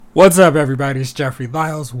What's up, everybody? It's Jeffrey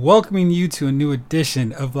Lyles, welcoming you to a new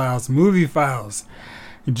edition of Lyles Movie Files.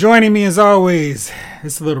 Joining me, as always,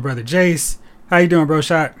 is the little brother Jace. How you doing, bro?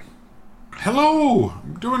 Shot? Hello,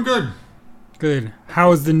 I'm doing good. Good.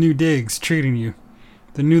 How is the new digs treating you?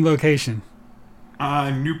 The new location?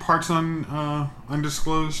 New parts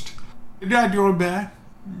undisclosed. Yeah, doing bad.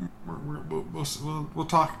 We'll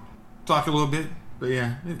talk a little bit, but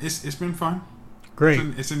yeah, it's been fun. Great.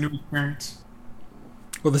 It's a new experience.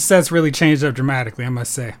 Well, the set's really changed up dramatically, I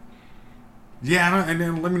must say. Yeah, and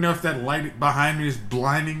then let me know if that light behind me is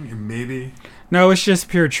blinding, and maybe. No, it's just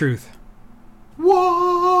pure truth.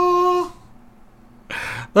 Whoa!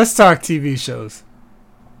 Let's talk TV shows.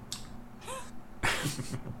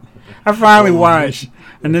 I finally watched,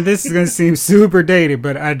 and then this is going to seem super dated,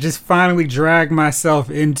 but I just finally dragged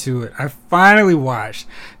myself into it. I finally watched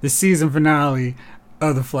the season finale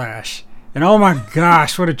of The Flash. And oh my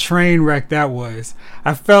gosh, what a train wreck that was.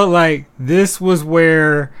 I felt like this was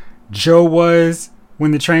where Joe was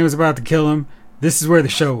when the train was about to kill him. This is where the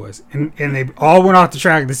show was. And they all went off the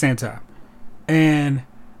track at the same time. And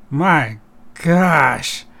my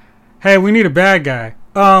gosh. Hey, we need a bad guy.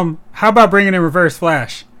 How about bringing in Reverse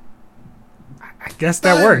Flash? I guess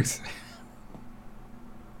that works.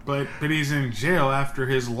 But he's in jail after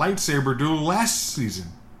his lightsaber duel last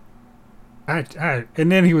season.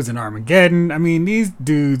 And then he was in Armageddon. I mean, these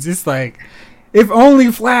dudes, it's like, if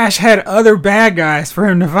only Flash had other bad guys for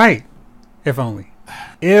him to fight. If only.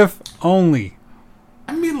 If only.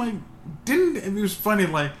 I mean, like, it was funny,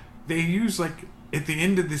 like, they used, like, at the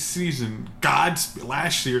end of this season,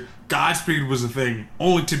 last year, Godspeed was a thing,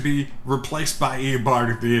 only to be replaced by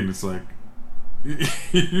Eobard at the end. It's like,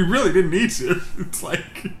 you really didn't need to. It's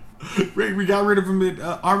like, we got rid of him at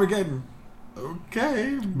Armageddon.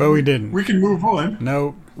 Okay, but we didn't. We can move on.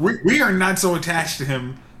 No, we are not so attached to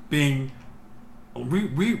him being.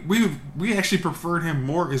 We actually preferred him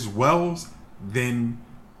more as Wells than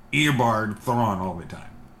Eobard Thrawn all the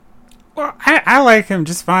time. Well, I like him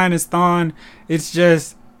just fine as Thrawn. It's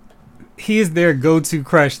just he is their go-to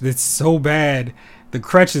crutch that's so bad the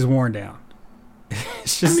crutch is worn down.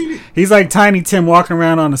 It's just he's like Tiny Tim walking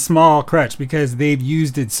around on a small crutch because they've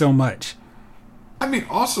used it so much. I mean,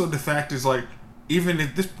 also the fact is, like, even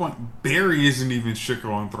at this point, Barry isn't even shook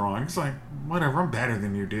on Thrawn. It's like, whatever, I'm better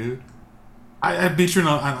than you, dude. I beat you in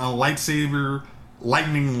a lightning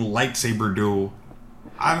lightsaber duel.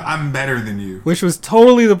 I'm better than you. Which was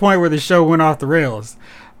totally the point where the show went off the rails.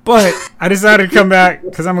 But I decided to come back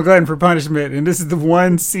because I'm a glutton for punishment, and this is the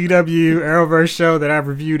one CW Arrowverse show that I've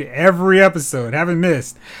reviewed every episode, haven't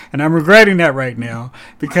missed. And I'm regretting that right now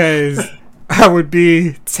because I would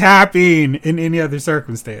be tapping in any other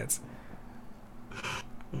circumstance.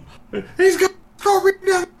 He's going.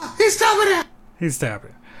 He's tapping it. He's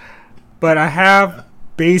tapping. But I have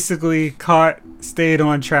basically stayed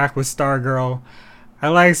on track with Stargirl. I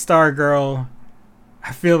like Stargirl.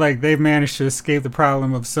 I feel like they've managed to escape the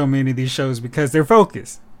problem of so many of these shows because their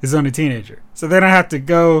focus is on a teenager. So they don't have to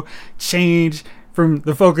go change from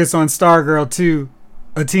the focus on Stargirl to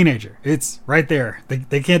a teenager. It's right there.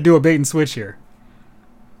 They can't do a bait and switch here.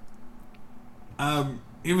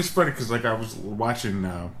 It was funny because, like, I was watching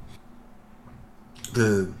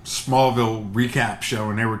the Smallville recap show,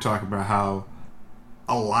 and they were talking about how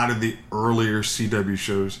a lot of the earlier CW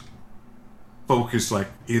shows focus, like,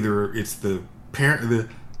 either it's the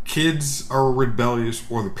kids are rebellious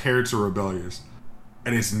or the parents are rebellious,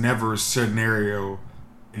 and it's never a scenario.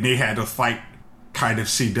 And they had to fight kind of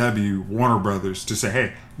CW Warner Brothers to say,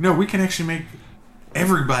 hey, no, we can actually make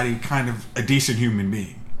everybody kind of a decent human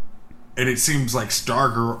being. And it seems like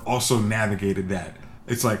Stargirl also navigated that.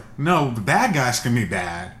 It's like, no, the bad guys can be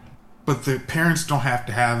bad, but the parents don't have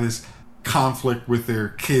to have this conflict with their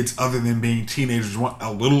kids other than being teenagers want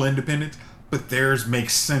a little independence, but theirs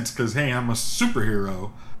makes sense because, hey, I'm a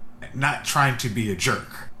superhero, not trying to be a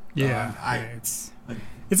jerk. Yeah,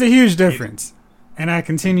 it's a huge difference. And I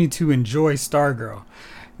continue to enjoy Stargirl.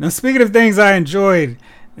 Now, speaking of things I enjoyed,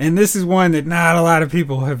 and this is one that not a lot of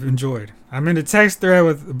people have enjoyed. I'm in a text thread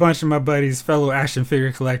with a bunch of my buddies, fellow action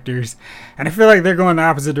figure collectors, and I feel like they're going the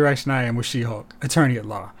opposite direction I am with She-Hulk, Attorney at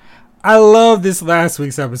Law. I love this last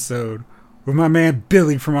week's episode with my man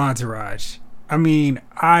Billy from Entourage. I mean,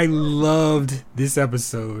 I loved this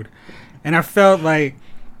episode, and I felt like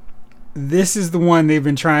this is the one they've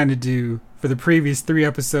been trying to do for the previous 3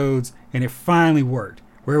 episodes, and it finally worked.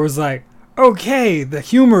 Where it was like, okay, the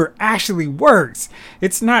humor actually works.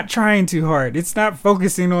 It's not trying too hard. It's not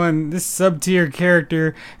focusing on this sub-tier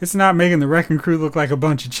character. It's not making the Wrecking Crew look like a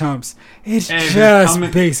bunch of chumps. It's just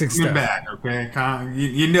basic stuff. Back, okay?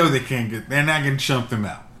 You know they can't they're not going to chump them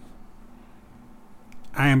out.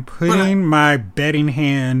 I am putting my betting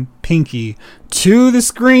hand pinky to the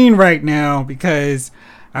screen right now because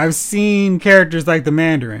I've seen characters like the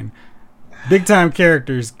Mandarin, big time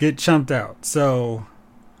characters, get chumped out. So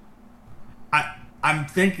I'm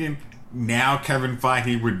thinking now Kevin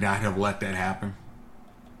Feige would not have let that happen.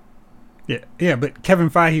 Yeah, but Kevin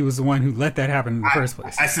Feige was the one who let that happen in the first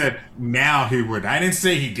place. I said now he would. I didn't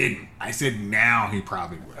say he didn't. I said now he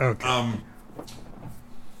probably would. Okay.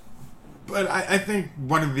 But I think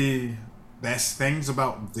one of the best things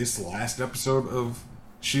about this last episode of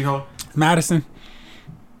She-Hulk, Madison.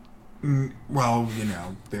 Well,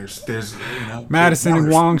 there's Madison and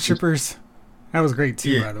Wong shippers. That was great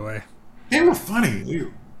too, by the way. They were funny.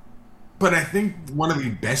 But I think one of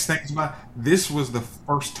the best things about this was the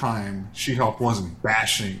first time She-Hulk wasn't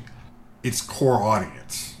bashing its core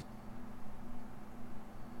audience.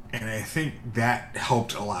 And I think that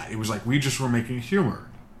helped a lot. It was like we just were making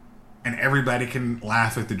humor. And everybody can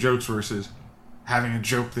laugh at the jokes versus having a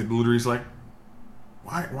joke that literally is like,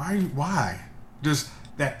 why? Just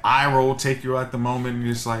that eye roll take you out the moment and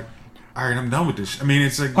you're just like, all right, I'm done with this. I mean,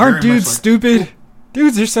 it's like... Aren't dudes stupid?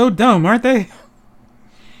 Dudes are so dumb, aren't they?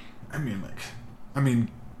 I mean, like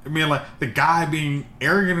the guy being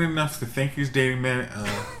arrogant enough to think he's dating Megan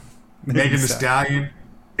Thee Stallion.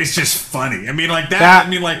 It's just funny. I mean, like that.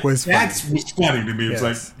 Was funny to me. It's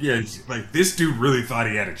like this dude really thought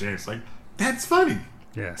he had a chance. Like that's funny.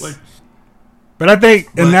 Yes. But I think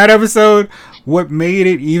in that episode, what made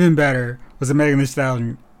it even better was that Megan Thee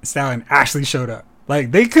Stallion actually showed up.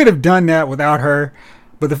 Like they could have done that without her,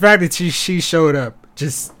 but the fact that she showed up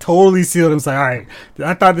just totally sealed him. It's like, all right,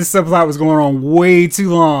 I thought this subplot was going on way too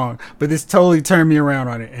long, but this totally turned me around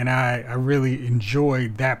on it, and I really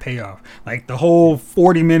enjoyed that payoff. Like the whole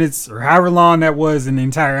 40 minutes or however long that was in the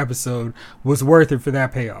entire episode was worth it for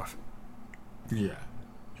that payoff. Yeah,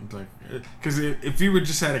 like because if you would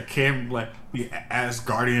just had a like the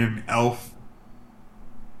Asgardian elf,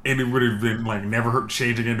 and it would have been like never heard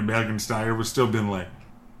changing into Megan Thee Stallion, it would still been like,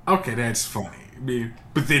 okay, that's funny. I mean,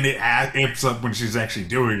 but then it amps up when she's actually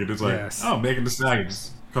doing it. It's like, oh, Megan Thee Stallion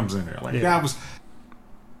just comes in there. Like that was.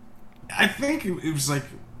 I think it was like,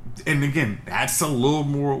 and again, that's a little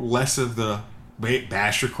more less of the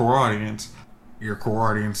bash your core audience. Your core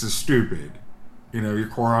audience is stupid. Your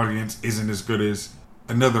core audience isn't as good as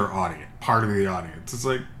another audience, part of the audience. It's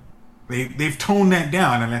like they've toned that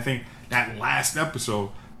down, and I think that last episode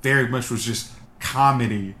very much was just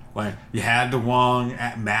comedy. Like you had the Wong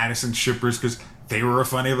at Madison shippers because they were a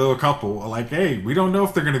funny little couple. Like, hey, we don't know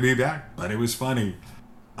if they're gonna be back, but it was funny.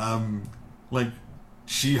 Like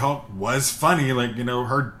She-Hulk was funny. Like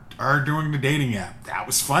her doing the dating app, that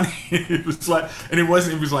was funny. It was like, and it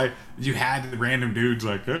was like you had the random dudes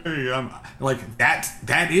like, hey, like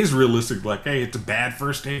that is realistic. Like, hey, it's a bad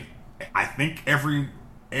first date. I think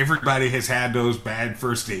everybody has had those bad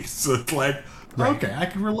first dates. So it's like, okay, I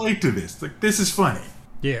can relate to this. Like, this is funny.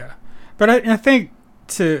 Yeah, but I think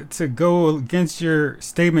to go against your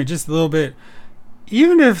statement just a little bit,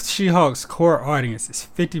 even if She-Hulk's core audience is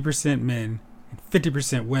 50% men and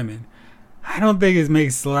 50% women, I don't think it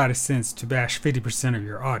makes a lot of sense to bash 50% of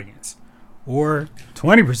your audience or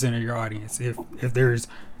 20% of your audience. If there's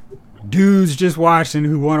dudes just watching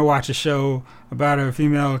who want to watch a show about a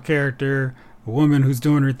female character, a woman who's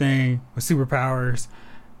doing her thing with superpowers,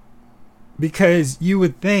 because you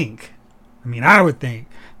would think, I would think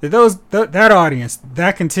that that audience,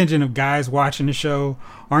 that contingent of guys watching the show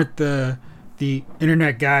aren't the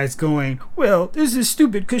internet guys going, well, this is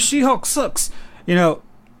stupid because She-Hulk sucks.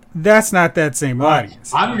 That's not that same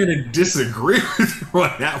audience. I'm going to disagree with you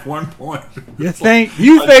on that one point. You think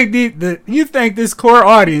this core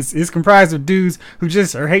audience is comprised of dudes who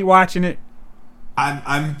just hate watching it?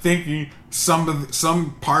 I'm thinking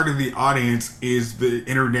some part of the audience is the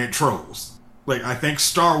internet trolls. Like I think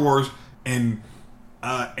Star Wars and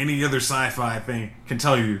any other sci-fi thing can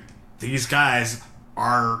tell you these guys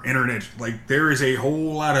are internet. Like there is a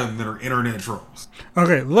whole lot of them that are internet trolls.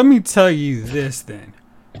 Okay, let me tell you this then.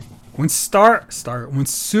 When Supergirl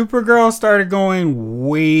started going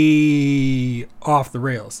way off the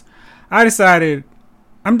rails, I decided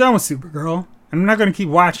I'm done with Supergirl. I'm not going to keep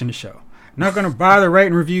watching the show. I'm not going to bother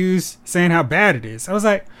writing reviews saying how bad it is. I was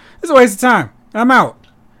like, this is a waste of time. I'm out.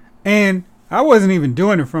 And I wasn't even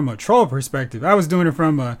doing it from a troll perspective. I was doing it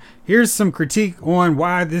from here's some critique on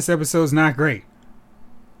why this episode's not great.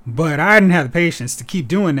 But I didn't have the patience to keep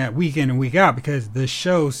doing that week in and week out because the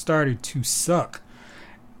show started to suck.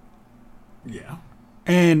 Yeah.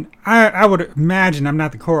 And I would imagine I'm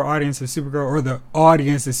not the core audience of Supergirl or the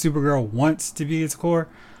audience that Supergirl wants to be its core.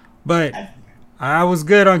 But I was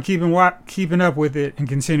good on keeping up with it and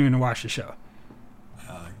continuing to watch the show.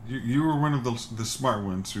 You were one of the smart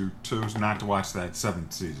ones who chose not to watch that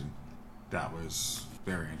 7th season. That was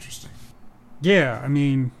very interesting. Yeah, I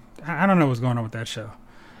mean, I don't know what's going on with that show.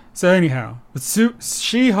 So anyhow, with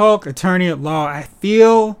She-Hulk Attorney at Law, I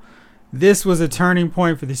feel this was a turning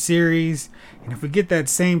point for the series. And if we get that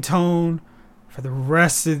same tone for the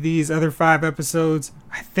rest of these other 5 episodes,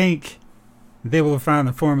 I think they will have found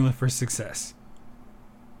the formula for success.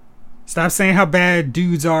 Stop saying how bad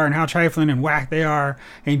dudes are and how trifling and whack they are,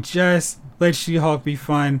 and just let She-Hulk be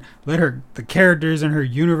fun. Let the characters in her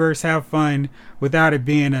universe have fun without it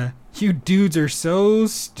being you dudes are so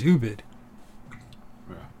stupid.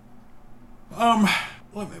 Yeah.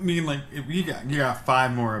 I mean, like, if you got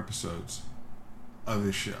 5 more episodes of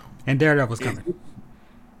this show, and Daredevil's coming.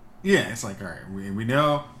 Yeah, it's like, all right, we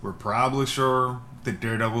know, we're probably sure that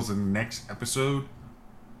Daredevil's in the next episode.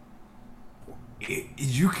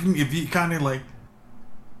 You can, if you kind of like,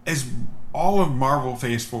 as all of Marvel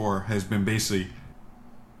Phase 4 has been basically,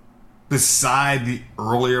 beside the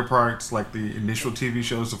earlier parts, like the initial TV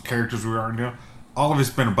shows of characters we already know, all of it's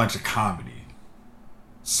been a bunch of comedy.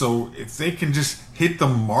 So if they can just hit the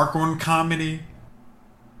mark on comedy.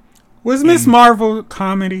 Was Miss Marvel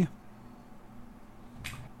comedy?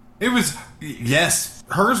 It was, yes,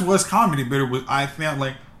 hers was comedy, but I felt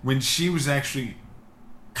like when she was actually,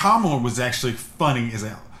 Kamala was actually funny as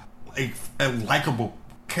a likable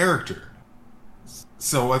character.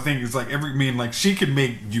 So I think it's like she could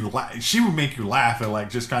make you laugh. She would make you laugh at like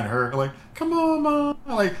just kind of her, like, come on, mom.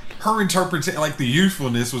 Like her interpretation, like the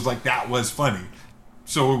youthfulness was like, that was funny.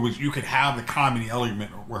 So it was, you could have the comedy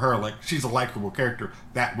element with her, like she's a likable character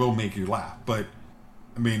that will make you laugh. But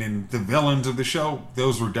I mean, in the villains of the show,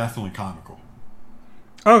 those were definitely comical.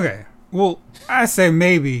 Okay, well, I say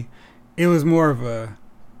maybe it was more of a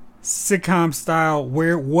sitcom style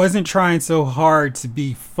where it wasn't trying so hard to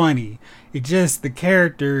be funny. It just, the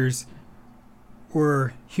characters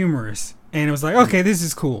were humorous, and it was like, okay, this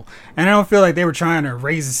is cool. And I don't feel like they were trying to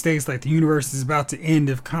raise the stakes like the universe is about to end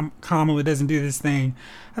if Kamala doesn't do this thing.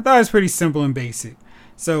 I thought it was pretty simple and basic.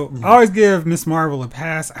 So I always give Miss Marvel a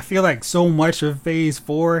pass. I feel like so much of Phase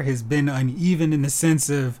 4 has been uneven in the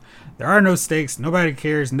sense of there are no stakes, nobody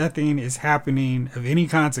cares, nothing is happening of any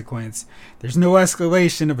consequence. There's no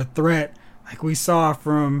escalation of a threat like we saw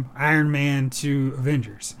from Iron Man to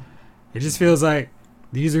Avengers. It just feels like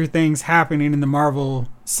these are things happening in the Marvel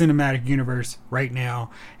Cinematic Universe right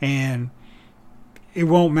now, and it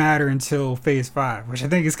won't matter until Phase 5, which I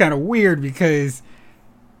think is kind of weird because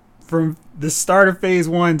from the start of Phase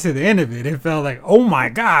 1 to the end of it, it felt like, oh my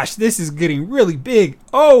gosh, this is getting really big.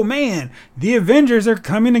 Oh man, the Avengers are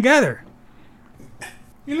coming together.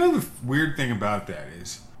 You know, the weird thing about that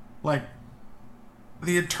is, like,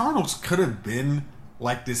 the Eternals could have been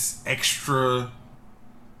like this extra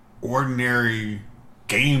ordinary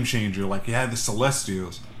game changer. Like, you had the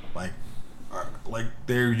Celestials, like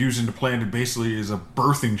they're using the planet basically as a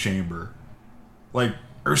birthing chamber. Like,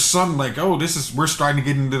 or something like, oh, we're starting to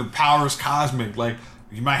get into the powers cosmic. Like,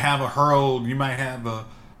 you might have a Herald, you might have a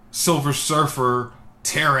Silver Surfer,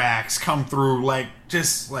 Terrax come through. Like,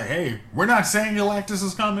 just like, hey, we're not saying Galactus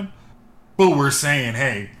is coming, but we're saying,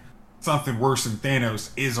 hey, something worse than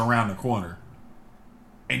Thanos is around the corner.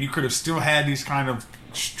 And you could have still had these kind of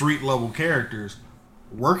street level characters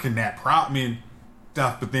working that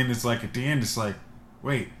stuff, but then it's like at the end, it's like,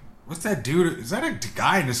 wait, what's that dude? Is that a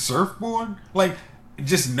guy in a surfboard? Like,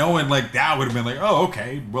 just knowing like that would have been like, oh,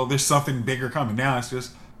 okay, well, there's something bigger coming. Now it's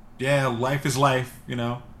just, yeah, life is life, you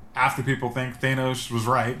know, after people think Thanos was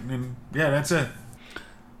right, and yeah, that's it.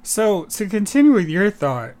 So to continue with your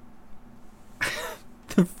thought,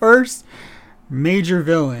 the first major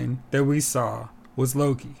villain that we saw was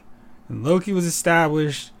Loki, and Loki was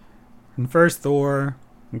established in first Thor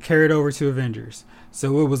and carried over to Avengers.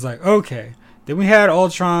 So it was like, okay, then we had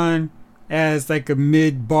Ultron as like a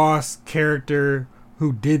mid-boss character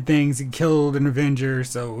who did things, he killed an Avenger,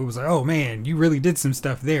 so it was like, oh man, you really did some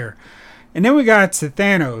stuff there. And then we got to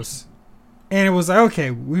Thanos, and it was like, okay,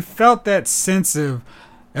 we felt that sense of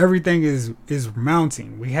everything is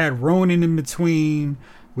mounting. We had Ronan in between,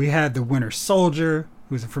 we had the Winter Soldier,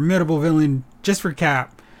 who's a formidable villain just for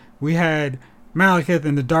Cap. We had Malekith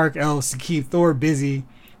and the Dark Elves to keep Thor busy.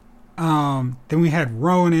 Then we had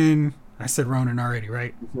Ronan. I said Ronan already,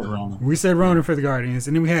 right? We said Ronan for the Guardians.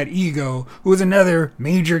 And then we had Ego, who was another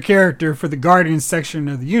major character for the Guardians section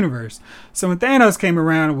of the universe. So when Thanos came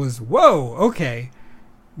around, it was, whoa, okay.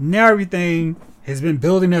 Now everything has been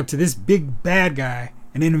building up to this big bad guy.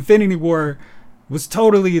 And then Infinity War was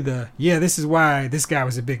totally this is why this guy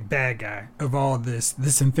was a big bad guy of all this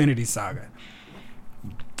Infinity Saga.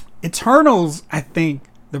 Eternals, I think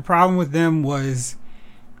the problem with them was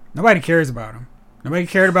Nobody cares about them. Nobody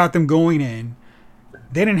cared about them going in.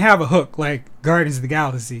 They didn't have a hook like Guardians of the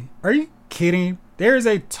Galaxy. Are you kidding? There's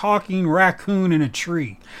a talking raccoon in a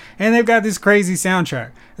tree. And they've got this crazy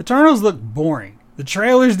soundtrack. Eternals look boring. The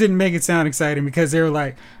trailers didn't make it sound exciting because they were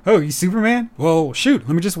like, oh, you Superman? Well, shoot,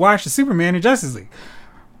 let me just watch the Superman in Justice League.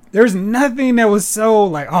 There's nothing that was so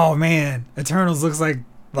like, oh man, Eternals looks like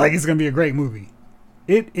it's gonna be a great movie.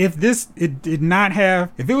 If it did not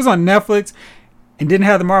have, if it was on Netflix and didn't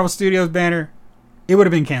have the Marvel Studios banner, it would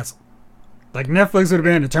have been canceled. Like Netflix would have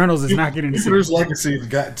been, Eternals is not getting. Jupiter's Legacy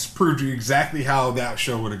proved you exactly how that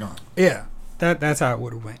show would have gone. Yeah, that's how it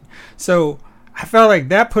would have went. So I felt like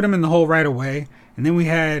that put him in the hole right away. And then we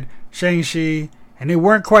had Shang-Chi, and they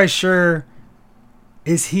weren't quite sure,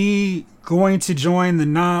 is he going to join the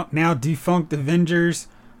now defunct Avengers?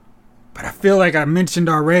 But I feel like I mentioned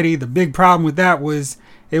already, the big problem with that was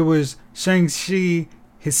it was Shang-Chi,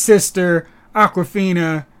 his sister,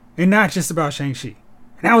 Awkwafina, and not just about Shang-Chi.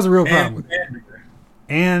 And that was a real problem with it.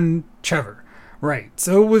 And Trevor. Right.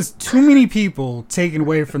 So it was too many people taken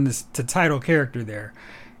away from the title character there.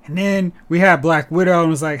 And then we had Black Widow and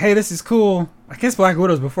was like, hey, this is cool. I guess Black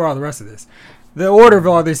Widow's before all the rest of this. The order of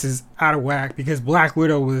all this is out of whack because Black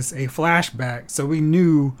Widow was a flashback. So we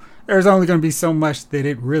knew there was only going to be so much that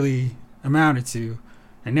it really amounted to.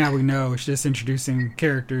 And now we know it's just introducing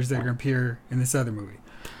characters that are going to appear in this other movie.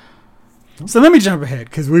 So let me jump ahead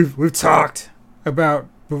because we've talked about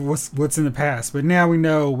what's in the past. But now we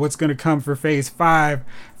know what's going to come for Phase 5.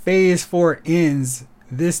 Phase 4 ends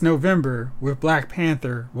this November with Black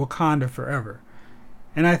Panther Wakanda Forever.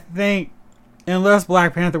 And I think unless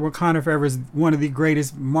Black Panther Wakanda Forever is one of the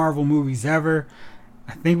greatest Marvel movies ever,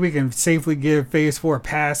 I think we can safely give Phase 4 a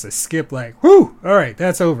pass, a skip, like, whew, all right,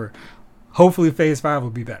 that's over. Hopefully Phase 5 will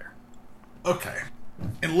be better. Okay.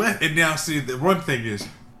 And now see, the one thing is,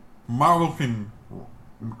 Marvel can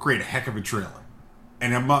create a heck of a trailer.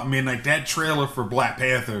 And I mean, like, that trailer for Black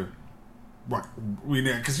Panther,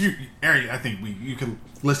 because Ari, I think you can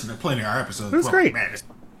listen to plenty of our episodes. It was great. Man,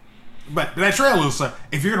 but that trailer was like,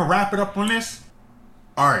 if you're going to wrap it up on this,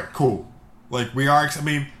 all right, cool. Like, we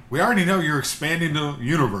already know you're expanding the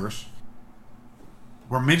universe.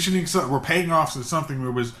 We're mentioning we're paying off to something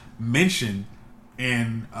that was mentioned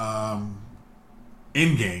in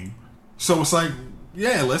Endgame. So it's like,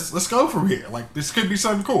 yeah, let's go from here. Like, this could be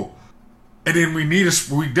something cool. And then we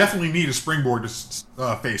definitely need a springboard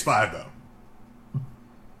to Phase 5, though.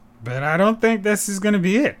 But I don't think this is going to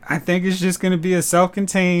be it. I think it's just going to be a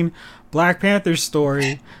self-contained Black Panther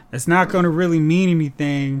story that's not going to really mean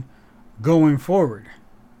anything going forward.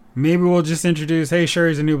 Maybe we'll just introduce, hey,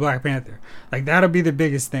 Shuri's a new Black Panther. Like, that'll be the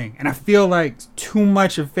biggest thing. And I feel like too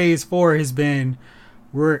much of Phase 4 has been,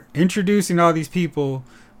 we're introducing all these people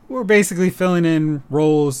who are basically filling in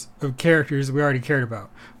roles of characters we already cared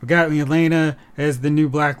about. We got Elena as the new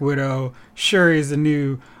Black Widow. Shuri is the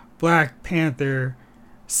new Black Panther.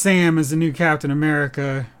 Sam is the new Captain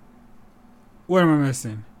America. What am I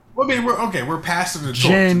missing? Well, I mean, we're passing the torch.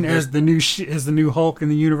 Jen as the new Hulk in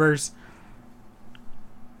the universe.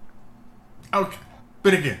 Okay,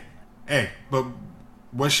 but again, but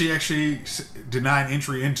was she actually denied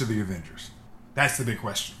entry into the Avengers? That's the big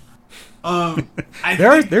question.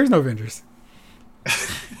 There's no Avengers.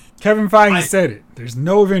 Kevin Feige said it. There's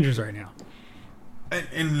no Avengers right now.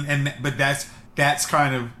 But that's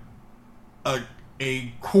kind of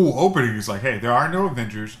a cool opening. It's like, hey, there are no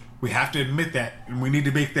Avengers. We have to admit that, and we need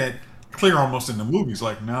to make that clear almost in the movies.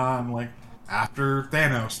 Like, I'm like, after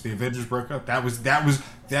Thanos, the Avengers broke up. That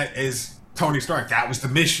is Tony Stark. That was the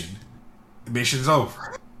mission. The mission's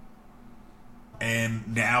over,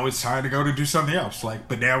 and now it's time to go to do something else. Like,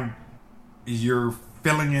 but now you're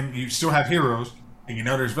filling in. You still have heroes, and you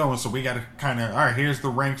know there's villains. So we got to kind of, all right. Here's the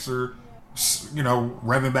ranks are,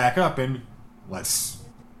 revving back up, and let's.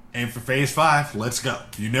 And for Phase 5, let's go.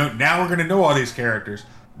 Now we're going to know all these characters.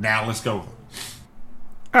 Now let's go.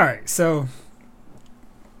 All right, so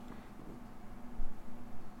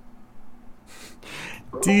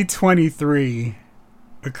D23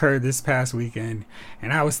 occurred this past weekend,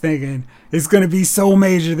 and I was thinking it's going to be so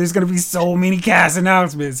major. There's going to be so many cast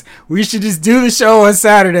announcements. We should just do the show on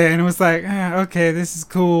Saturday. And it was like, okay, this is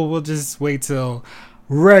cool. We'll just wait till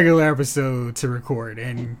regular episode to record.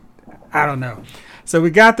 And I don't know. So we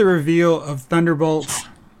got the reveal of Thunderbolts.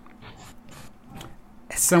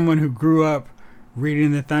 As someone who grew up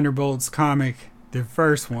reading the Thunderbolts comic, the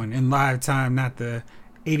first one in live time, not the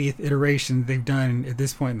 80th iteration they've done at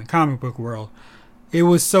this point in the comic book world, it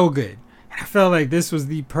was so good. And I felt like this was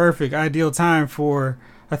the perfect, ideal time for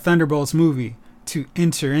a Thunderbolts movie. to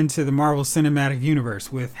enter into the Marvel Cinematic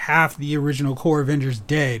Universe with half the original core Avengers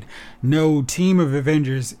dead, no team of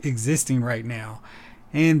Avengers existing right now.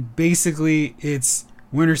 And basically, it's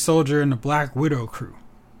Winter Soldier and the Black Widow crew.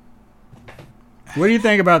 What do you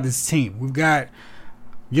think about this team? We've got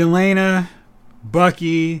Yelena,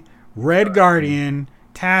 Bucky, Red Guardian,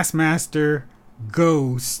 Taskmaster,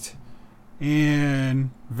 Ghost,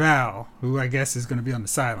 and Val, who I guess is going to be on the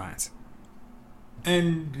sidelines.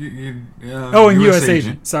 And and US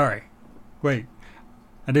Agent. Sorry. Wait.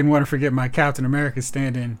 I didn't want to forget my Captain America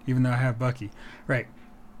stand-in, even though I have Bucky. Right.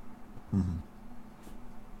 Mm-hmm.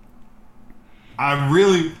 I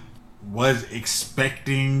really was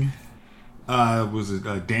expecting,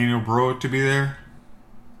 Daniel Bro to be there?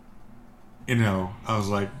 You know, I was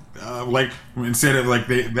like instead of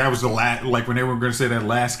that was the last, like when they were going to say that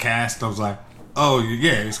last cast, I was like, oh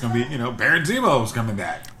yeah, it's going to be, Baron Zemo's coming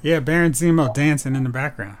back. Yeah, Baron Zemo dancing in the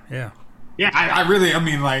background. Yeah. Yeah, I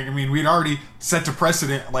we'd already set the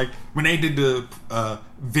precedent. Like when they did the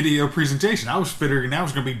video presentation, I was figuring that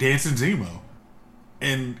was going to be Dancing Zemo,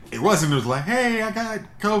 and it wasn't. It was like, hey, I got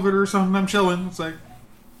COVID or something. I'm chilling. It's like,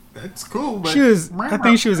 that's cool. But I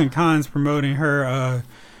think she was in Cannes promoting her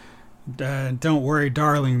 "Don't Worry,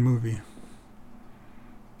 Darling" movie.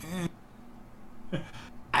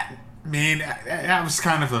 That was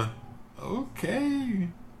kind of okay.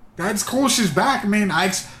 That's cool. She's back.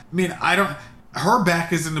 I don't. Her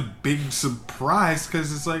back isn't a big surprise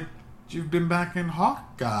because it's like you've been back in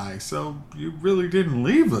Hawkeye, so you really didn't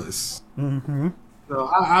leave us. Mm-hmm. So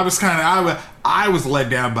I was kind of I was let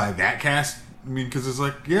down by that cast. Because it's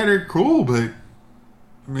like, yeah, they're cool, but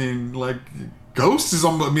Ghost is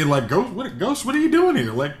on. Ghost, what are you doing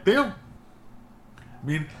here? Like they'll.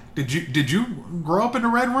 Did you grow up in the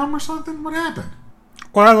Red Room or something? What happened?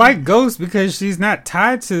 Well, I like Ghost because she's not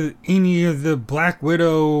tied to any of the Black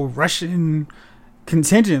Widow Russian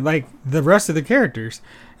contingent like the rest of the characters.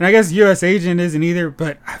 And I guess US Agent isn't either,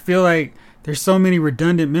 but I feel like there's so many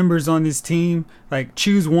redundant members on this team. Like,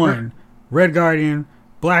 choose one. Red Guardian,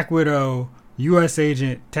 Black Widow, US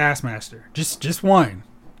Agent, Taskmaster. Just one.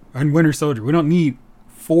 And Winter Soldier. We don't need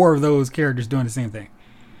 4 of those characters doing the same thing.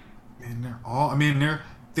 And they're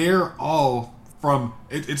all from,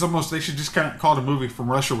 it's almost, they should just kind of call the movie From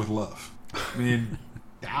Russia with Love. Maybe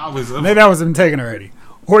that was been taken already.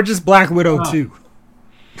 Or just Black Widow 2.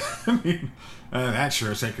 That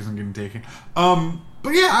sure as heck isn't getting taken.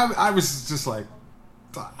 But yeah, I was just like,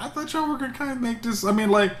 I thought y'all were going to kind of make this,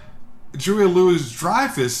 Julia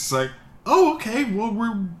Louis-Dreyfus is like, oh, okay, well,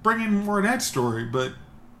 we're bringing more of that story, but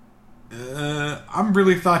I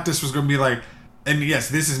really thought this was going to be like, and yes,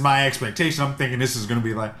 this is my expectation, I'm thinking this is going to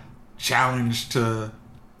be like challenge to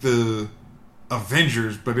the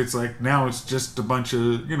Avengers, but it's like, now it's just a bunch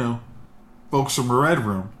of, folks from the Red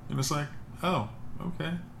Room, and it's like, oh,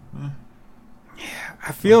 okay. Yeah,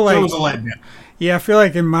 I feel like, I feel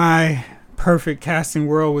like in my perfect casting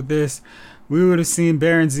world with this, we would have seen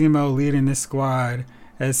Baron Zemo leading this squad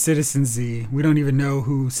as Citizen Z. We don't even know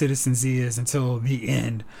who Citizen Z is until the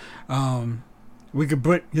end. We could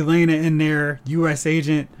put Yelena in there, US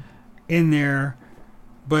Agent in there,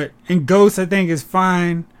 and Ghost I think is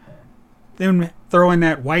fine. Then throw in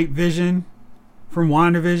that White Vision from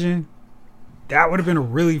WandaVision. That would have been a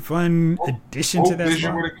really fun addition to that.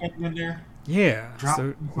 Vision would have come in there. Yeah,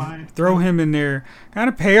 so throw him in there, kind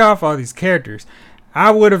of pay off all these characters. I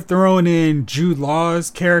would have thrown in Jude Law's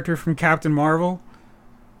character from Captain Marvel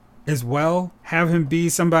as well. Have him be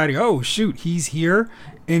somebody, oh shoot, he's here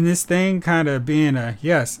in this thing, kind of being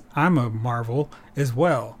yes, I'm a Marvel as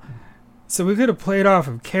well. So we could have played off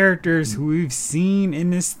of characters who we've seen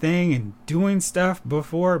in this thing and doing stuff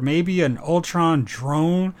before. Maybe an Ultron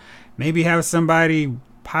drone. Maybe have somebody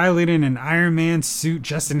piloting an Iron Man suit,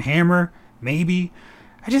 Justin Hammer. Maybe.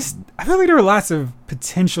 I feel like there were lots of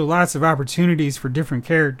potential, lots of opportunities for different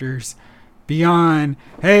characters beyond,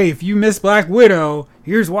 hey, if you miss Black Widow,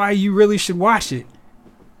 here's why you really should watch it.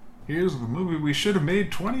 Here's the movie we should have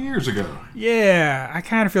made 20 years ago. Yeah, I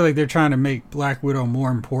kind of feel like they're trying to make Black Widow more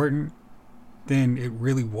important than it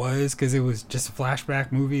really was, because it was just a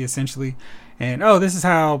flashback movie, essentially. And, oh, this is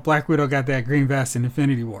how Black Widow got that green vest in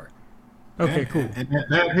Infinity War. Okay, cool. And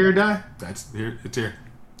that here die? It's here.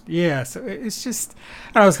 Yeah, so it's just,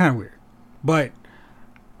 I know, it's kind of weird. But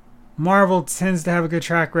Marvel tends to have a good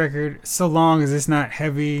track record so long as it's not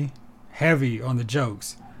heavy on the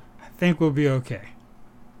jokes. I think we'll be okay.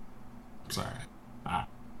 Sorry.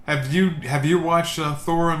 Have you watched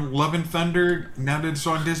Thor and Love and Thunder now that it's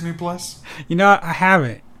on Disney Plus? I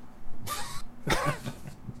haven't.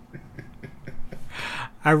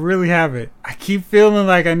 I really haven't. I keep feeling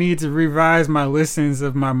like I need to revise my listings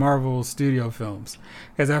of my Marvel Studio films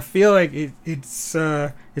because I feel like it's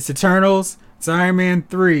Eternals, it's Iron Man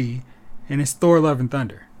 3, and it's Thor: Love and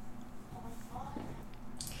Thunder.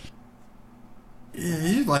 Yeah,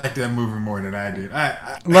 you like that movie more than I did.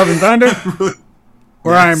 Love and Thunder really,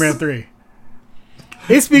 or yes. Iron Man 3.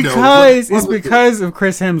 It's because of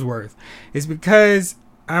Chris Hemsworth. It's because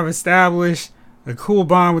I've established a cool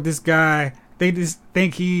bond with this guy. They just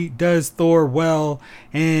think he does Thor well,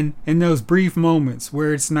 and in those brief moments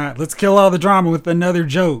where it's not, let's kill all the drama with another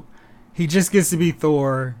joke. He just gets to be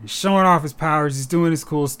Thor. He's showing off his powers. He's doing his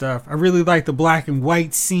cool stuff. I really like the black and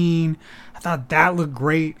white scene. I thought that looked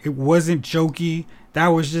great. It wasn't jokey. That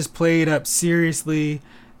was just played up seriously.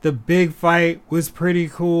 The big fight was pretty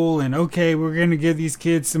cool. And okay, we're going to give these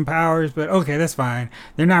kids some powers. But okay, that's fine.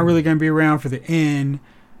 They're not really going to be around for the end.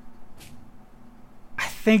 I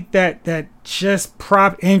think that just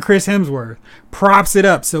and Chris Hemsworth props it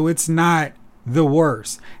up so it's not the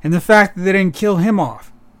worst. And the fact that they didn't kill him off.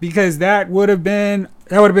 Because that would have been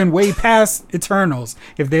way past Eternals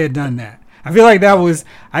if they had done that. I feel like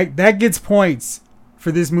that gets points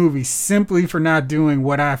for this movie simply for not doing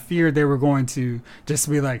what I feared they were going to, just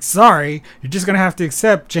be like, sorry, you're just gonna have to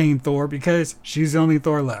accept Jane Thor because she's the only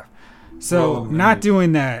Thor left. So not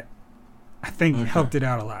doing that, I think helped it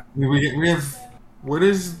out a lot. We have what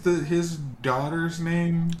is his daughter's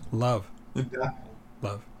name? Love.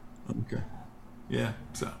 Love. Okay. Yeah.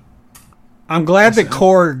 So. I'm glad that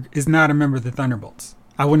Korg is not a member of the Thunderbolts.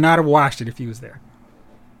 I would not have watched it if he was there.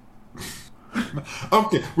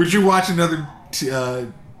 Okay, would you watch another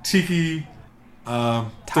Tiki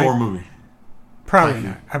Thor movie? Probably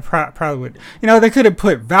not. I probably would. They could have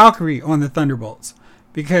put Valkyrie on the Thunderbolts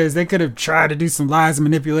because they could have tried to do some lies and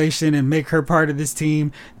manipulation and make her part of this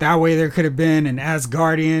team. That way there could have been an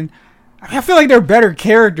Asgardian. I feel like there are better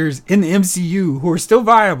characters in the MCU who are still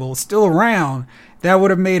viable, still around, that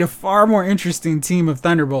would have made a far more interesting team of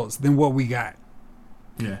Thunderbolts than what we got.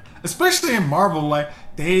 Yeah. Especially in Marvel, like,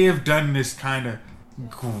 they have done this kind of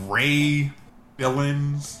gray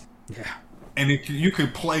villains. Yeah. And you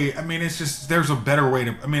could play, I mean, it's just, there's a better way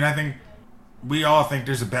to, I mean, I think we all think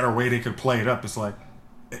there's a better way they could play it up. It's like,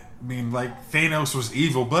 I mean, like, Thanos was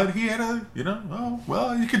evil, but he had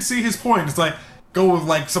you could see his point. It's like, go with,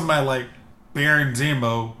 like, somebody like Baron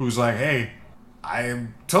Zemo, who's like, hey, I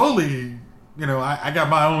am totally... I got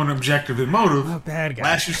my own objective and motive. I'm a bad guy.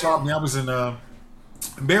 Last you saw me, I was in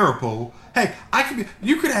Maripol. Hey,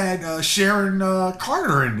 you could add Sharon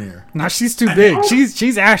Carter in there. No, she's too big.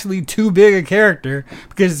 She's actually too big a character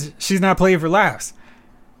because she's not playing for laughs.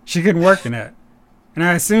 She couldn't work in that. And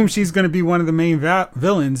I assume she's going to be one of the main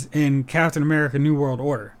villains in Captain America: New World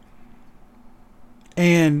Order.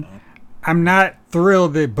 And I'm not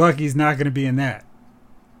thrilled that Bucky's not going to be in that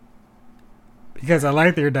because I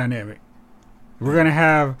like their dynamic. We're going to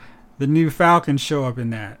have the new Falcon show up in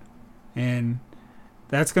that. And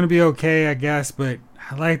that's going to be okay, I guess. But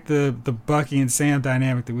I like the Bucky and Sam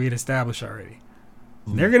dynamic that we had established already.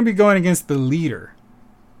 Mm. They're going to be going against the leader,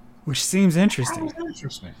 which seems interesting. That was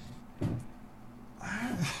interesting.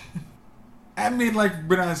 I mean, like,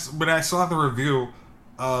 when I saw the review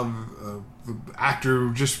of the actor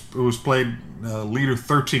who just was played leader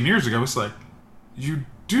 13 years ago, it's like, you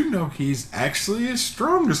do know he's actually as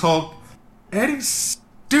strong as Hulk. And he's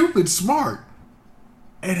stupid smart.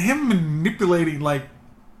 And him manipulating, like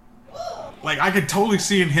I could totally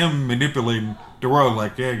see him manipulating the world.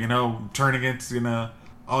 Like, yeah, turn against,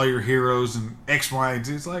 all your heroes and X, Y, and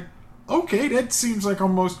Z. It's like, okay, that seems like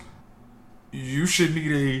almost you should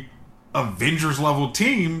need a Avengers level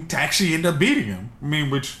team to actually end up beating him. I mean,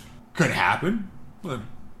 which could happen. But,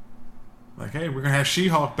 like, hey, we're going to have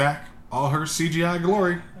She-Hulk back. All her CGI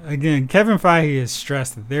glory. Again, Kevin Feige has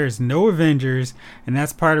stressed that there is no Avengers, and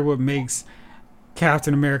that's part of what makes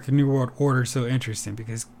Captain America: New World Order so interesting,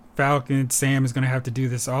 because Falcon Sam is going to have to do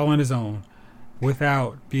this all on his own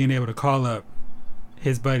without being able to call up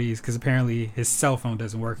his buddies, because apparently his cell phone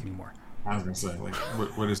doesn't work anymore. I was going to say, like,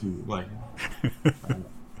 what is he, like...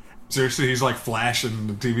 Seriously, he's like Flash in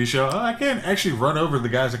the TV show. Oh, I can't actually run over the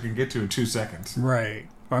guys I can get to in 2 seconds. Right.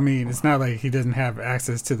 I mean, it's not like he doesn't have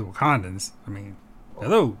access to the Wakandans. I mean,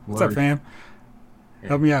 hello, what's up, fam?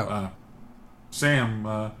 Help me out.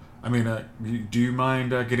 Sam, do you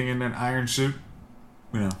mind getting in that iron suit?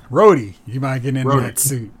 Rhodey, you mind getting in that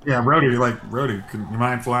suit? Yeah, Rhodey, can you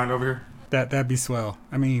mind flying over here? That'd be swell.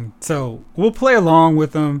 I mean, so we'll play along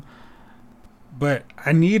with them, but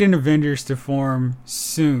I need an Avengers to form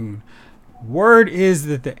soon. Word is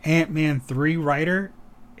that the Ant-Man 3 writer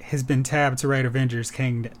has been tabbed to write Avengers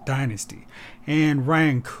Kang Dynasty. And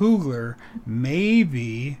Ryan Coogler may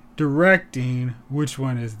be directing. Which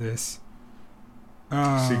one is this?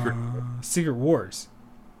 Secret Wars.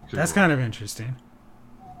 That's kind of interesting.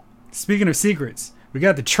 Speaking of secrets, we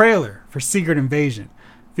got the trailer for Secret Invasion,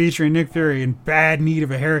 featuring Nick Fury in bad need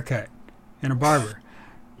of a haircut and a barber.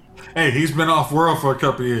 Hey, he's been off world for a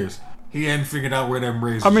couple years. He hadn't figured out where them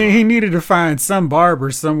razors I mean, he needed to find some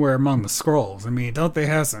barber somewhere among the Skrulls. I mean, don't they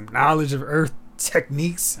have some knowledge of Earth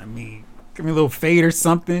techniques? I mean, give me a little fade or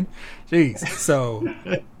something. Jeez. So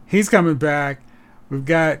he's coming back. We've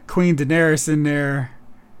got Queen Daenerys in there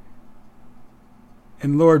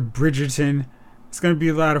and Lord Bridgerton. It's going to be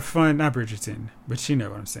a lot of fun. Not Bridgerton, but you know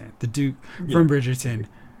what I'm saying. The Duke from Bridgerton.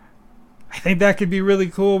 I think that could be really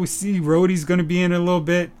cool. We see Rhodey's going to be in it a little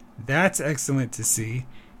bit. That's excellent to see.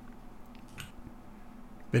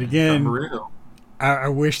 But again, I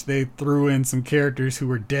wish they threw in some characters who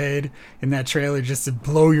were dead in that trailer just to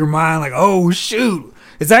blow your mind. Like, oh, shoot.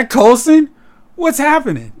 Is that Coulson? What's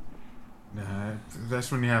happening? That's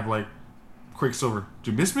when you have, like, Quicksilver.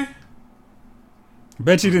 Did you miss me? I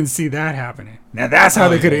bet you didn't see that happening. Now, that's how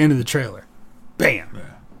they could have ended the trailer. Bam. Yeah.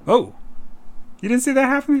 Oh. You didn't see that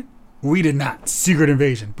happening? We did not. Secret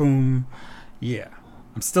Invasion. Boom. Yeah.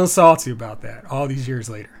 I'm still salty about that all these years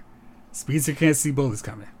later. Speedster can't see bullets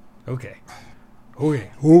coming. Okay.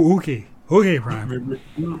 Okay, Prime.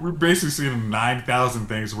 We're basically seeing 9,000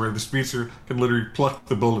 things where the Speedster can literally pluck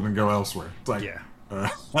the bullet and go elsewhere. It's like,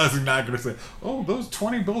 how's he not going to say, oh, those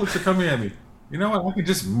 20 bullets are coming at me. You know what? I could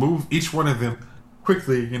just move each one of them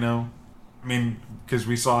quickly, you know. I mean, because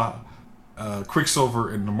we saw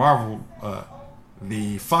Quicksilver in the Marvel,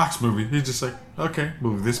 the Fox movie. He's just like, okay,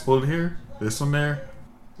 move this bullet here, this one there.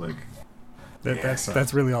 Like,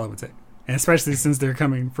 that's really all it would take. And especially since they're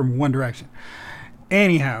coming from one direction.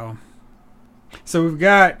 Anyhow, so we've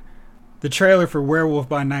got the trailer for Werewolf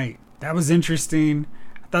by Night. That was interesting.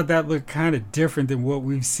 I thought that looked kind of different than what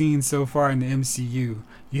we've seen so far in the MCU.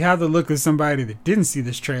 You have the look of somebody that didn't see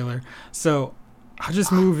this trailer, so I'll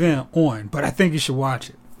just move on. But I think you should watch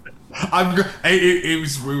it. It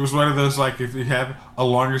was one of those, like, if you have a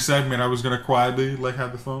longer segment, I was gonna quietly like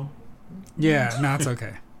have the phone. Yeah, no, it's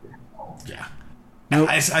okay. Yeah. Nope.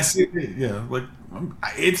 I see it. Yeah, like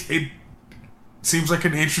it seems like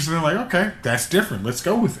an interesting. Like, okay, that's different. Let's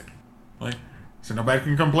go with it. Like, so nobody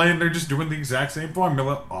can complain. They're just doing the exact same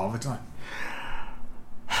formula all the time.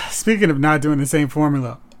 Speaking of not doing the same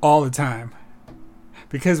formula all the time,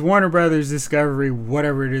 because Warner Brothers Discovery,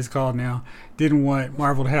 whatever it is called now, didn't want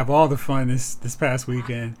Marvel to have all the fun this past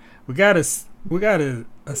weekend. We got a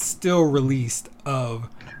still released of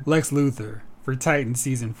Lex Luthor for Titan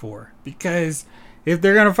Season 4, because if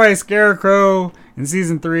they're going to fight Scarecrow in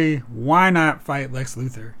Season 3, why not fight Lex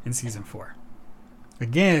Luthor in Season 4?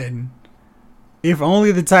 Again, if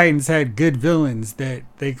only the Titans had good villains that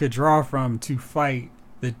they could draw from to fight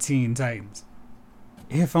the Teen Titans.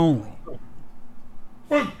 If only.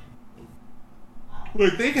 Well,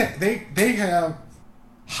 look, they have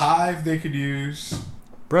Hive they could use.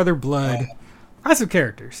 Brother Blood. Lots of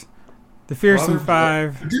characters. The Fearsome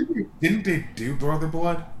Five. Didn't they do Brother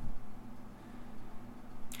Blood?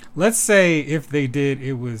 Let's say if they did,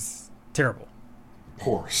 it was terrible. Of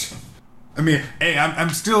course. I mean, hey, I'm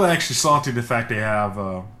still actually salty the fact they have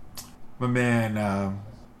my man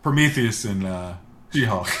Prometheus and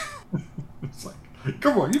She-Hulk. It's like,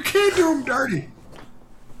 come on, you can't do him dirty.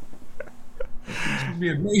 He should be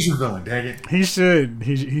a major villain, dang it. He should.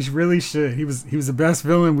 He really should. He was the best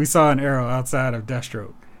villain we saw in Arrow outside of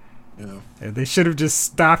Deathstroke. Yeah. They should have just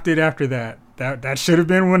stopped it after that. That should have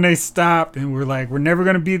been when they stopped and we're like, we're never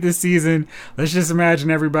going to beat this season. Let's just imagine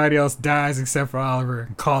everybody else dies except for Oliver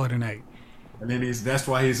and call it a night. And then that's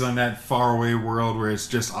why he's on that faraway world where it's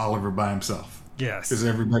just Oliver by himself. Yes. Because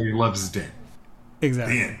everybody loves his dead.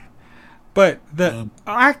 Exactly. Damn. But the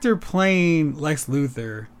actor playing Lex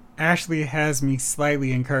Luthor actually has me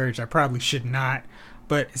slightly encouraged. I probably should not.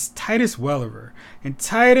 But it's Titus Welliver. And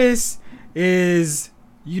Titus is...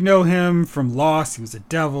 You know him from Lost. He was a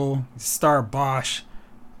devil. He's Star Bosch.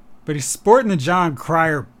 But he's sporting the John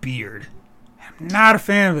Cryer beard. I'm not a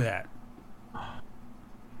fan of that.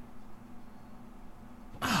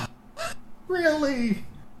 Really?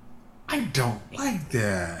 I don't like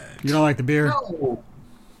that. You don't like the beard?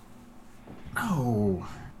 No.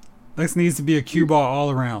 Lex needs to be a cue ball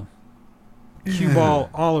all around. Cue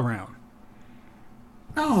ball all around.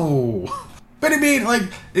 No. But I mean, like,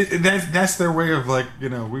 that's their way of, like, you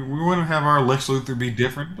know, we want to have our Lex Luthor be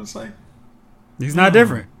different. But it's like... He's not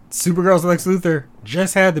different. Supergirl's Lex Luthor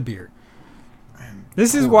just had the beard.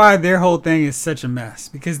 This is why their whole thing is such a mess.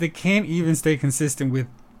 Because they can't even stay consistent with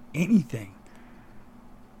anything.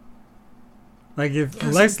 Like, if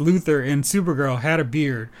Lex Luthor and Supergirl had a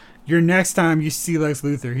beard, your next time you see Lex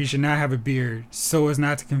Luthor, he should not have a beard so as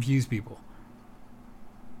not to confuse people.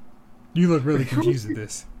 You look really confused at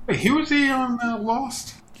this. Wait, who was he on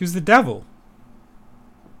Lost? He was the devil.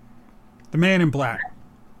 The man in black.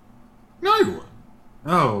 No, he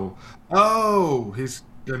wasn't. Oh, he's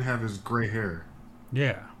gonna have his gray hair.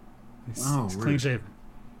 Yeah. He's Really? clean shaven.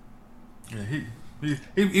 Yeah,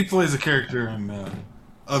 he plays a character in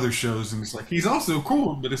other shows, and it's like he's also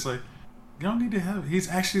cool, but it's like you don't need to have. He's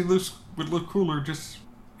actually would look cooler, just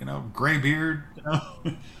gray beard.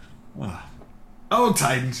 Oh,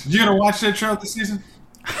 Titans! You gonna watch that show this season?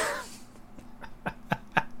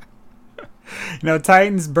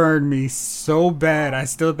 Titans burned me so bad. I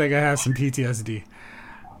still think I have some PTSD.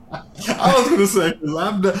 I was gonna say,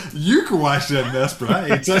 because you can watch that mess, but I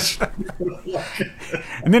ain't touching it.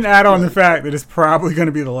 And then add on the fact that it's probably going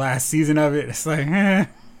to be the last season of it. It's like, I'll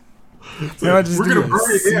just we're gonna burn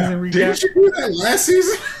it. Yeah. Didn't you do that last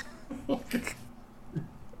season?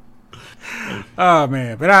 Oh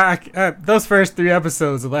man! But I those first 3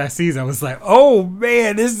 episodes of last season, I was like, oh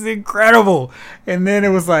man, this is incredible. And then it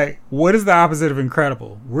was like, what is the opposite of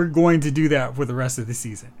incredible? We're going to do that for the rest of the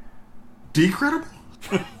season. Decredible.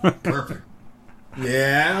 Perfect.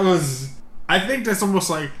 Yeah, I think that's almost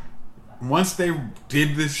like once they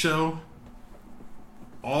did this show,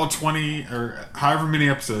 all 20 or however many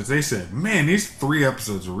episodes, they said, man, these 3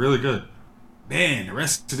 episodes are really good. Man, the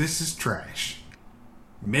rest of this is trash.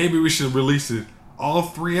 Maybe we should release it all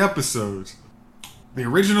 3 episodes, the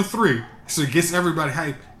original 3, so it gets everybody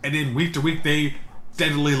hyped, and then week to week they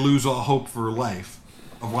steadily lose all hope for life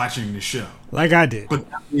of watching the show. Like I did. But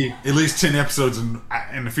at least 10 episodes in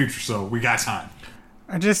the future, so we got time.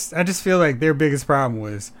 I just feel like their biggest problem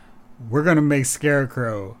was we're going to make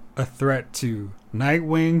Scarecrow a threat to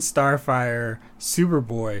Nightwing, Starfire,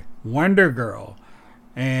 Superboy, Wonder Girl,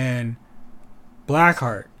 and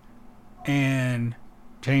Blackheart, and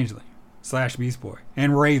Changeling / Beast Boy,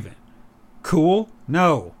 and Raven. Cool?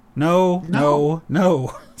 No.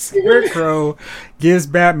 Scarecrow gives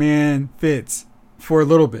Batman fits for a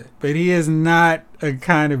little bit, but he is not a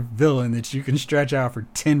kind of villain that you can stretch out for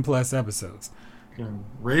 10 plus episodes.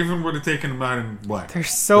 Raven would have taken him out in what?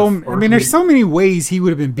 There's so many ways he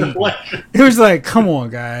would have been beaten. It was like, come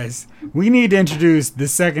on, guys, we need to introduce the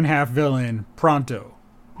second half villain pronto.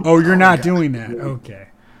 Oh, you're not doing that. Okay.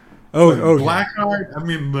 Oh, Blackheart. I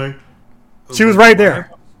mean, like she was right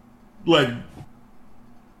there. Like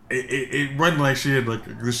it wasn't like she had like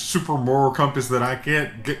this super moral compass that I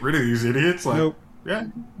can't get rid of these idiots. Like, nope. Yeah,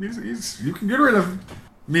 he's you can get rid of him.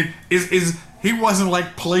 I mean, is he wasn't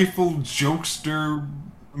like playful jokester?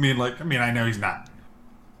 I know he's not.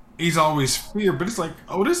 He's always fear, but it's like,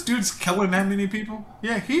 oh, this dude's killing that many people.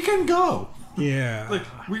 Yeah, he can go. Yeah, like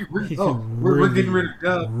we're getting rid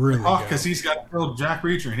of Hawk because he's got to kill Jack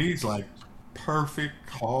Reacher, and he's like, perfect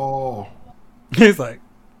call. He's like,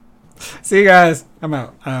 see you guys, I'm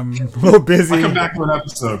out. I'm a little busy. I'll come back to an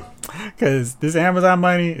episode because this Amazon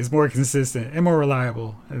money is more consistent and more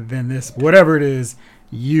reliable than this whatever it is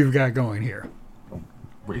you've got going here.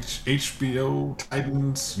 HBO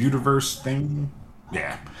Titans universe thing.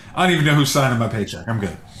 Yeah, I don't even know who's signing my paycheck. I'm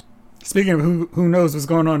good. Speaking of who knows what's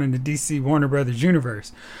going on in the DC Warner Brothers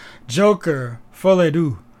universe, Joker Folie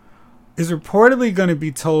Deux is reportedly going to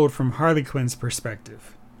be told from Harley Quinn's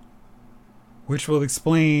perspective, which will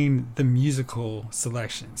explain the musical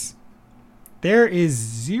selections. There is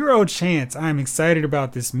zero chance I'm excited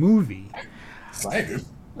about this movie. Excited?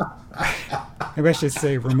 Maybe I should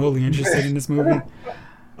say remotely interested in this movie.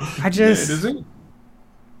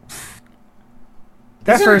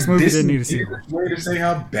 That first movie didn't need a sequel. Way to say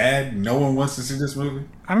how bad no one wants to see this movie?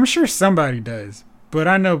 I'm sure somebody does, but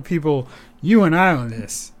I know people, you and I on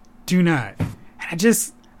this, do not.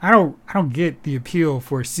 And I don't get the appeal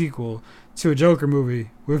for a sequel to a Joker movie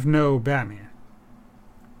with no Batman.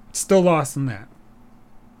 Still lost on that.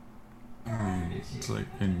 It's like,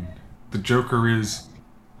 and the Joker is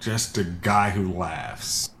just a guy who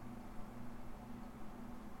laughs.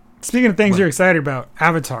 Speaking of things you're excited about,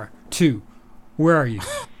 Avatar 2. Where are you?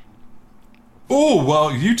 Oh, well,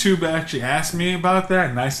 YouTube actually asked me about that,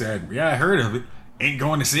 and I said, yeah, I heard of it. Ain't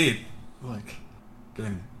going to see it. Like,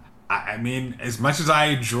 I mean, as much as I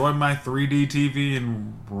enjoy my 3D TV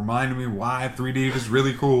and reminded me why 3D is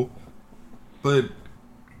really cool, but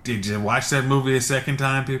did you watch that movie a second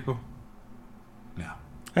time, people? No.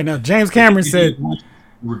 I know. James Cameron said...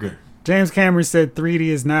 We're good. James Cameron said 3D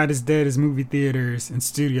is not as dead as movie theaters and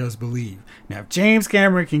studios believe. Now, if James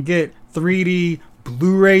Cameron can get 3D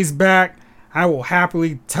Blu-rays back, I will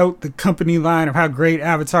happily tote the company line of how great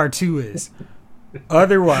Avatar 2 is.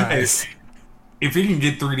 Otherwise... If he can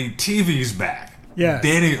get 3D TVs back, Yes.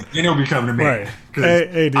 then it'll be coming to me. Right.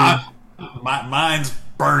 Hey, dude. Mine's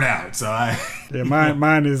burnt out, so I. Yeah,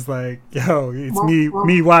 mine is like, yo, it's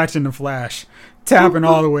me watching The Flash, tapping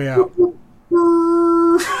all the way out.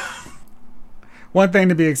 One thing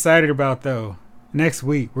to be excited about, though, next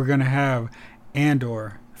week we're gonna have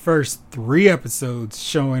Andor, first 3 episodes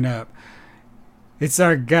showing up. It's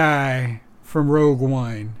our guy from Rogue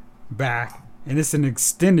One back, and it's an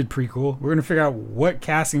extended prequel. We're gonna figure out what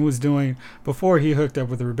Cassian was doing before he hooked up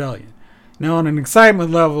with the Rebellion. Now, on an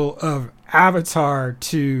excitement level of Avatar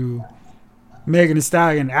to Megan Thee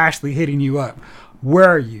Stallion actually hitting you up, where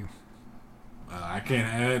are you? I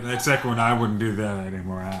can't. That second one, I wouldn't do that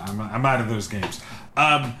anymore. I'm out of those games.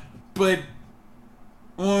 But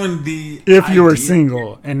on the if you were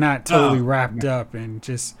single and not totally wrapped up and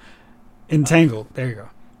just entangled, there you go.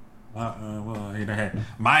 Well, hey,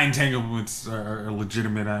 my entanglements are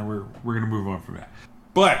legitimate. We're gonna move on from that.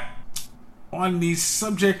 But on the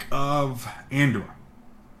subject of Andor,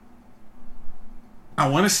 I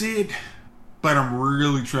want to see it, but I'm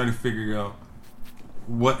really trying to figure out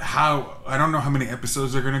how. I don't know how many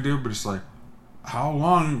episodes they're gonna do, but it's like, how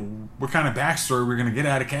long? What kind of backstory we're gonna get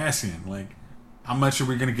out of Cassian? Like, how much are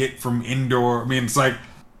we gonna get from Endor? I mean, it's like,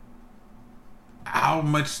 how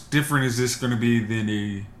much different is this gonna be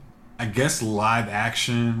than I guess, live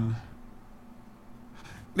action?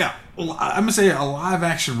 Now, I'm gonna say a live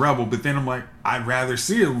action Rebel, but then I'm like, I'd rather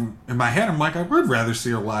see it. In my head, I'm like, I would rather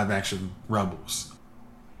see a live action Rebels.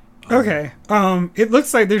 Okay. It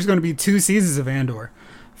looks like there's going to be 2 seasons of Andor.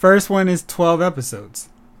 First one is 12 episodes.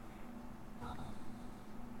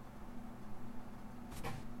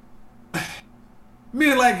 I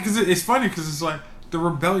mean, like, cause it's funny because it's like the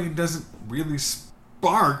rebellion doesn't really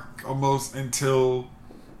spark almost until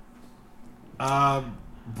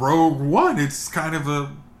Rogue One. It's kind of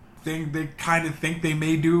a thing they kind of think they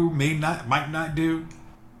may do, might not do.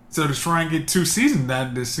 So to try and get 2 seasons,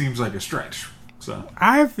 that just seems like a stretch. So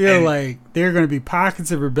I feel like there are going to be pockets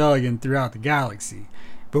of rebellion throughout the galaxy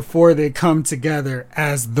before they come together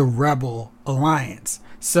as the Rebel Alliance.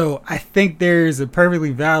 So I think there's a perfectly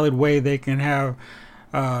valid way they can have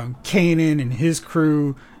Kanan and his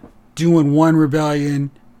crew doing one rebellion,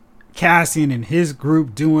 Cassian and his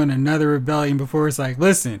group doing another rebellion before it's like,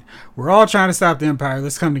 listen, we're all trying to stop the Empire.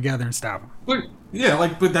 Let's come together and stop them.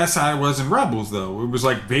 But that's how it was in Rebels, though. It was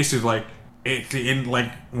like basically like in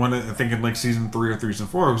like I think in like season 3 or season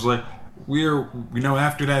 4, it was like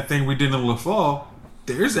after that thing we did in Lothal,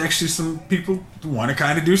 there's actually some people who want to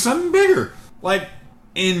kind of do something bigger, like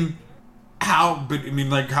how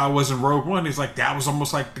it was in Rogue One. It's like that was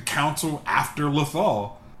almost like the council after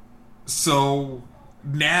Lothal. So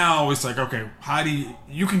now it's like, okay, how do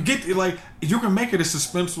you can get like you can make it a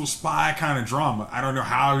suspenseful spy kind of drama. I don't know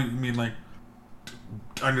how like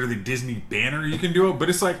under the Disney banner you can do it, but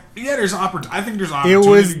it's like, yeah, there's opportunity. I think there's opportunity. It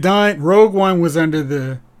was done. Rogue One was under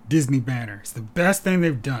the Disney banner. It's the best thing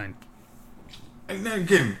they've done. And then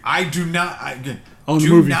again, I do not. On the do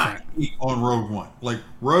movie not front. eat on Rogue One. Like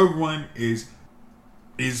Rogue One is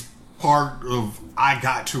part of I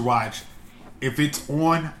got to watch. If it's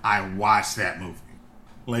on, I watch that movie.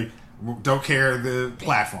 Like, don't care the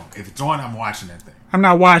platform. If it's on, I'm watching that thing. I'm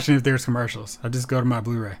not watching if there's commercials. I just go to my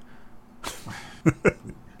Blu-ray.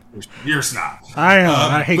 You're a snob. I am.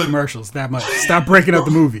 I hate commercials that much. Stop breaking up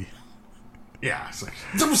the movie. Yeah, it's like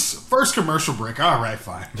first commercial break. All right,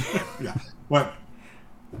 fine. Yeah, but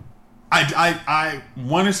I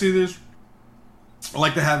want to see this. I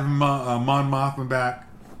like to have Mon Mothma back,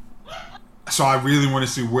 so I really want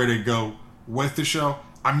to see where they go with the show.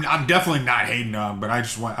 I'm definitely not hating on, but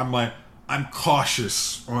I'm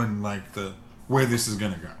cautious on like where this is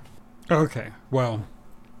gonna go. Okay, well,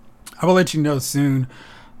 I will let you know soon.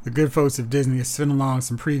 The good folks of Disney have sent along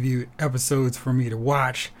some preview episodes for me to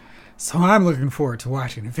watch, so I'm looking forward to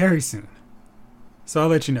watching it very soon. So I'll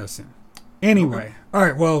let you know soon. Anyway, okay. All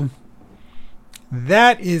right, well,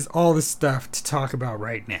 that is all the stuff to talk about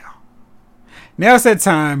right now. Now it's that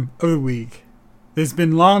time of the week that's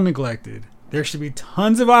been long neglected. There should be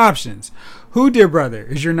tons of options. Who, dear brother,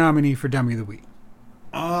 is your nominee for Dummy of the Week?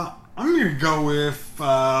 I'm going to go with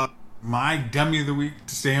my Dummy of the Week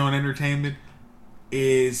to stay on entertainment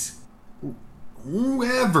is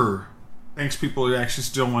whoever thinks people are actually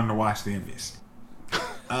still wanting to watch the Emmys.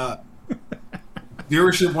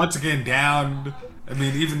 Viewership once again down. I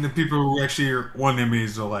mean, even the people who actually won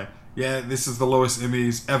Emmys are like, yeah, this is the lowest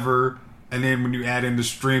Emmys ever. And then when you add in the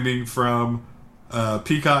streaming from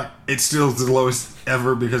Peacock, it's still the lowest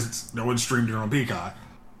ever because no one streamed it on Peacock.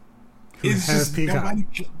 It's just Peacock.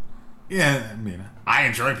 Yeah, I mean, I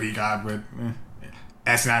enjoy Peacock, but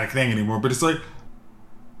that's not a thing anymore. But it's like,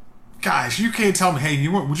 Guys, you can't tell me, hey,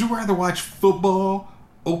 would you rather watch football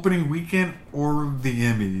opening weekend or the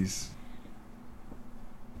Emmys?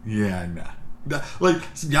 Yeah, nah. Like,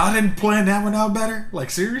 y'all didn't plan that one out better? Like,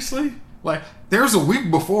 seriously? Like, there's a week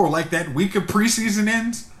before, like, that week of preseason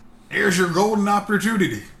ends. There's your golden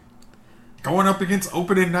opportunity. Going up against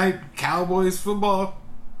opening night Cowboys football.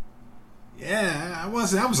 Yeah, that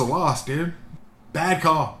was a loss, dude. Bad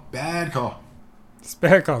call. It's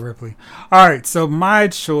bad call, Ripley. All right, so my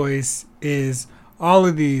choice is all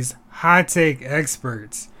of these hot take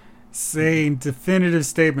experts saying definitive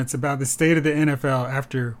statements about the state of the NFL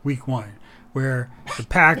after week 1, where the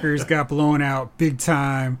Packers got blown out big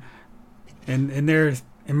time, and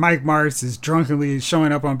Mike Martz is drunkenly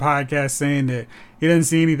showing up on podcasts saying that he doesn't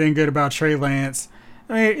see anything good about Trey Lance.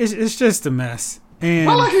 I mean, it's just a mess. And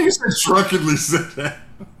I like how you said drunkenly said that.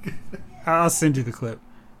 I'll send you the clip.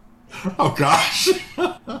 Oh gosh.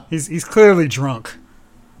 He's clearly drunk.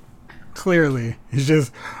 Clearly. He's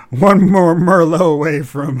just one more Merlot away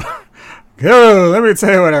from, oh, let me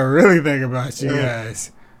tell you what I really think about you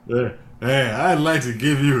guys. Hey, I'd like to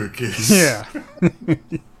give you a kiss. Yeah.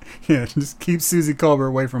 Yeah, just keep Susie Colbert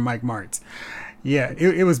away from Mike Martz. Yeah,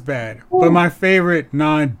 it was bad. But my favorite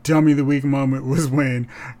non-dummy of the week moment was when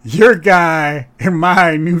your guy and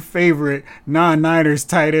my new favorite non-Niners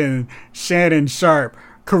tight end, Shannon Sharp,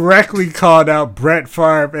 correctly called out Brett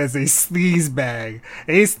Favre as a sleazebag.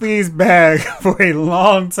 A sleazebag for a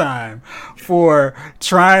long time for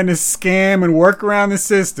trying to scam and work around the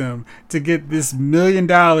system to get this $1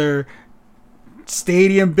 million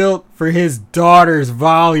stadium built for his daughter's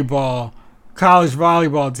college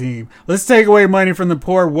volleyball team. Let's take away money from the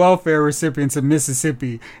poor welfare recipients of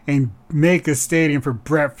Mississippi and make a stadium for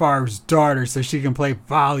Brett Favre's daughter so she can play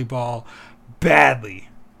volleyball badly.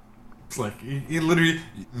 It's like, it literally,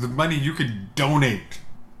 the money you could donate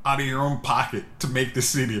out of your own pocket to make the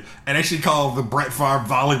stadium and actually call the Brett Favre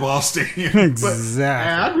volleyball stadium. Exactly.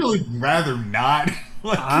 But, I'd really rather not.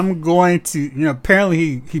 I'm going to,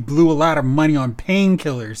 apparently he blew a lot of money on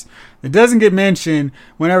painkillers. It doesn't get mentioned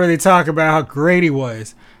whenever they talk about how great he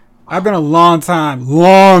was. I've been a long time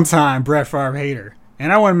Brett Favre hater.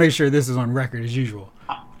 And I want to make sure this is on record as usual.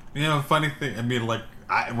 Funny thing, I mean, like,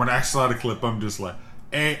 when I saw the clip, I'm just like,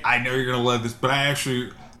 hey, I know you're going to love this, but I actually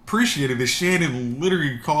appreciated that Shannon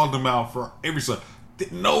literally called him out for every stuff.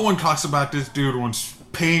 No one talks about this dude on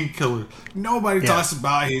painkillers. Nobody talks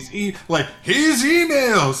about his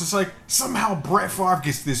emails. It's like somehow Brett Favre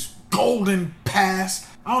gets this golden pass.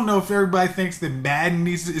 I don't know if everybody thinks that Madden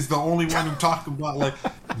is the only one who talked about, like,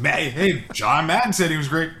 hey, John Madden said he was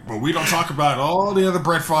great, but we don't talk about all the other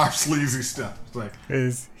Brett Favre sleazy stuff. It's like,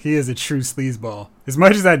 he is a true sleazeball. As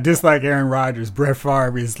much as I dislike Aaron Rodgers, Brett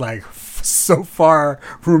Favre is like so far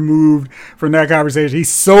removed from that conversation.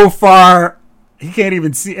 He's so far. He can't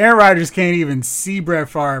even see. Aaron Rodgers can't even see Brett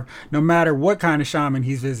Favre, no matter what kind of shaman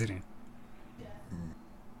he's visiting.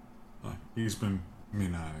 He's been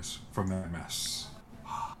immunized from that mess.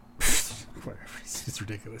 Whatever. It's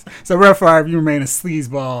ridiculous. So, Brett Favre, you remain a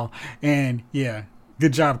sleazeball. And, yeah,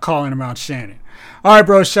 good job calling him out, Shannon. All right,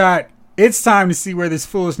 bro, shot. It's time to see where this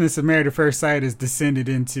foolishness of Married at First Sight has descended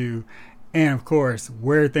into. And, of course,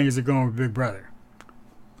 where things are going with Big Brother.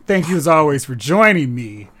 Thank you, as always, for joining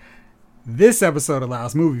me. This episode of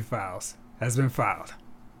Lyle's Movie Files has been filed.